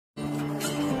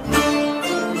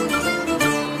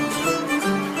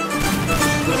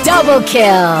Double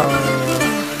kill.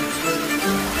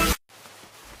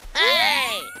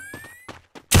 Hey!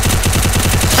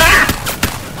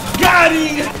 Got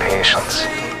him! Patience.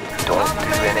 Don't do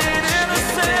anything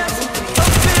stupid.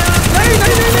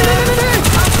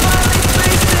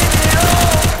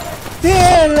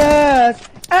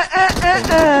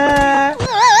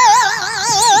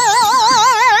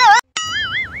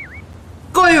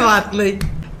 कोई बात नहीं,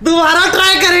 दोबारा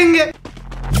ट्राई करेंगे।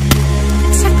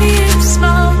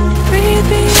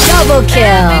 Double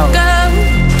kill.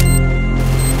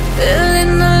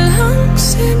 Filling the lungs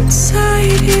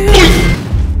inside you.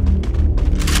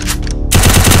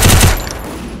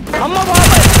 अम्मा बाबा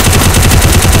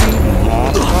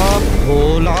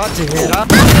भोला चेहरा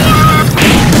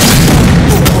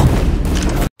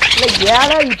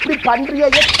ஏடா இப்படி பண்றியா?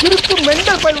 திருப்பு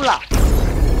மெண்டல் பண்ணுவா.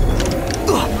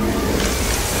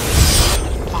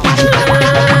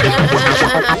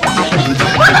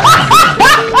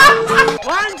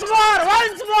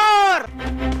 once more.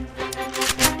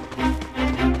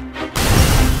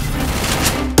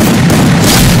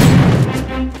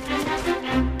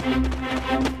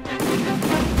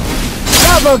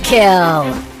 Double kill.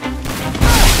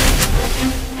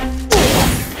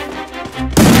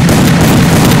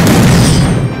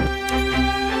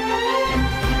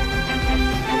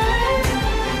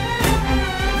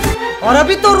 और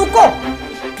अभी तो रुको,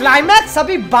 क्लाइमैक्स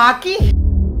अभी बाकी।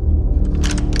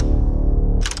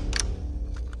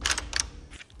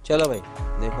 चलो भाई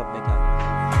देखो अपने काम।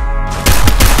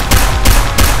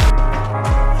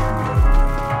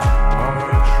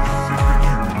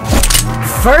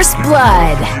 First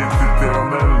blood.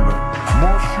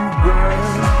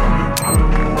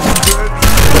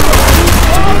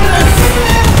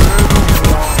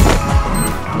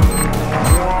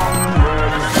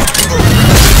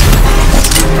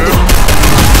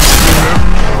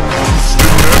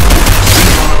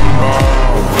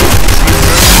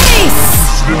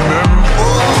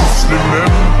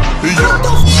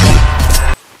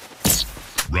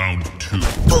 Round 2.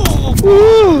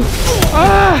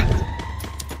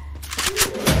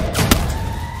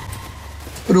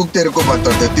 रुक, तेरे को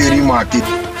बताते तेरी माँ की।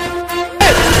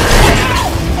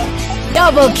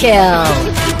 Double kill.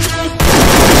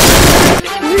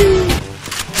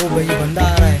 ओ भाई बंदा आ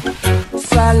रहा है।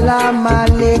 सलाम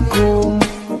अलैकुम।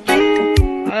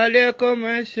 अलैकुम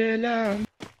अस्सलाम।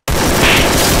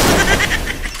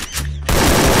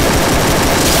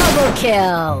 Double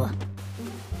kill.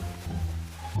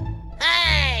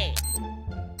 Hey!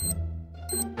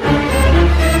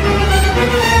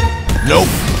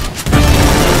 Nope.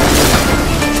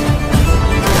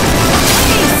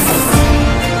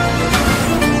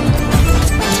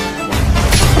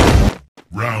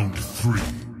 Round 3.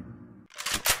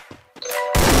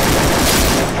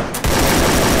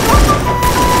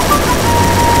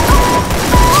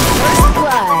 First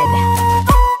blood.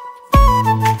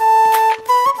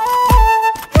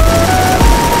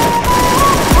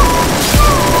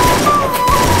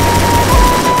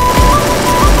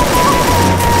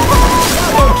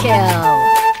 Double kill.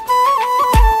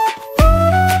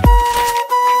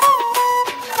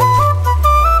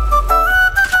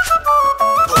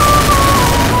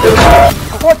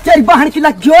 ओ तेरी बहन की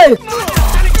लग जोए।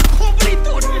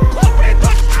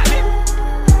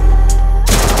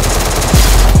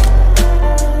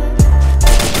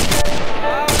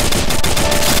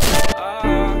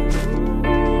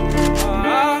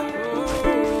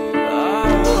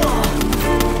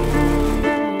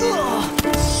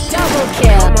 Double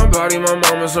kill. My body, my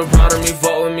mama so proud of me.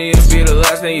 Fuck with me, it'll be the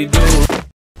last thing you do.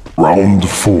 Round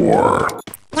 4.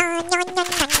 Hey!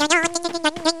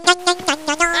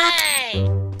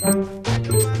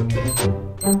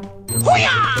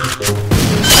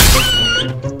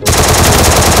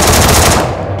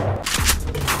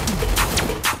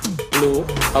 Hello,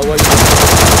 how are you?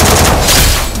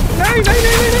 नहीं।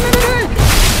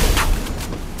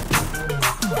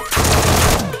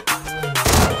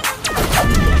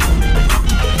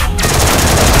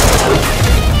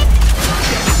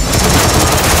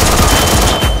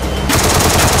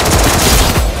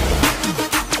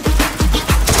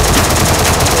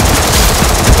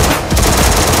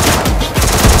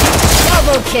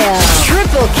 Double kill.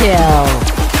 Triple kill.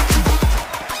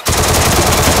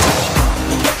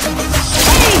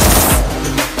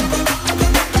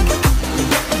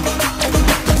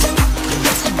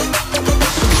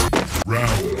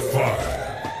 Round 5.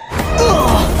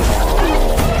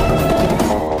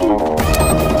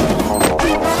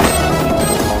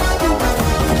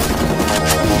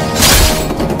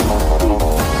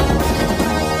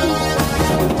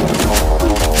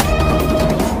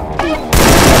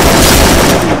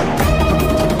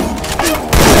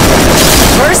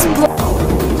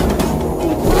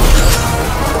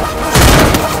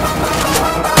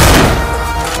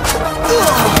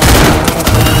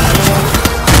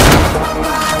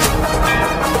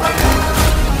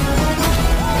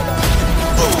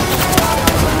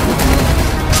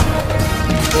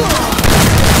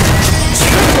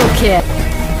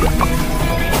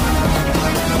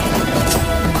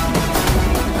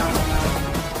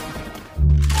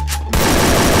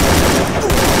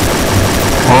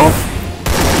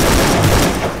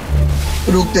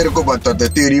 रुक तेरे को बताते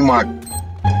तेरी माँ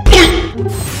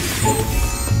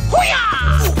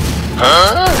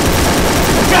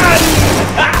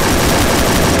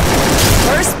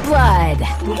First blood.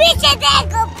 पीछे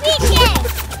देखो पीछे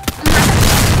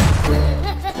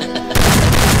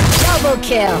Double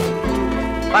kill.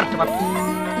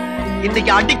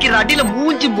 இன்னைக்கு அடிக்கிற அடியில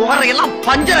மூஞ்சி முகர எல்லாம்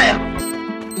பஞ்சரையா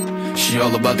She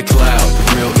all about the cloud,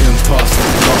 real imposter.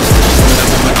 Lost her, she slid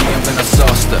up in my DMs and I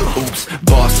sauced her. Oops,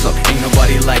 boss up, ain't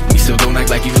nobody like me, so don't act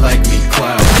like you like me.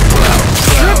 Cloud, cloud,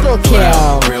 Triple cloud, kill.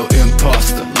 cloud, real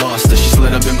imposter. Lost her, she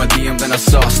slid up in my DMs and I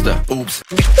sauced her. Oops.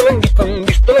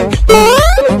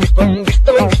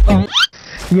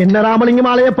 என்ன ராமலிங்க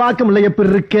மாலைய பார்க்க முடியல எப்படி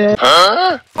இருக்கு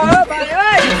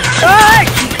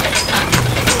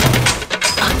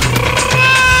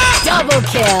Double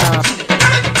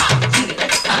kill.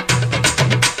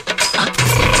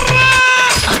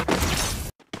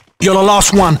 You're the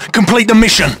last one. Complete the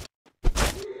mission.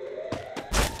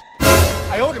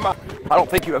 I don't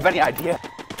think you have any idea.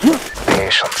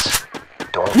 Patience.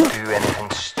 Don't do anything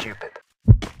stupid.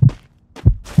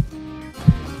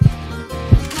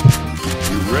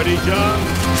 You ready, John?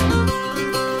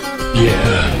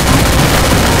 Yeah.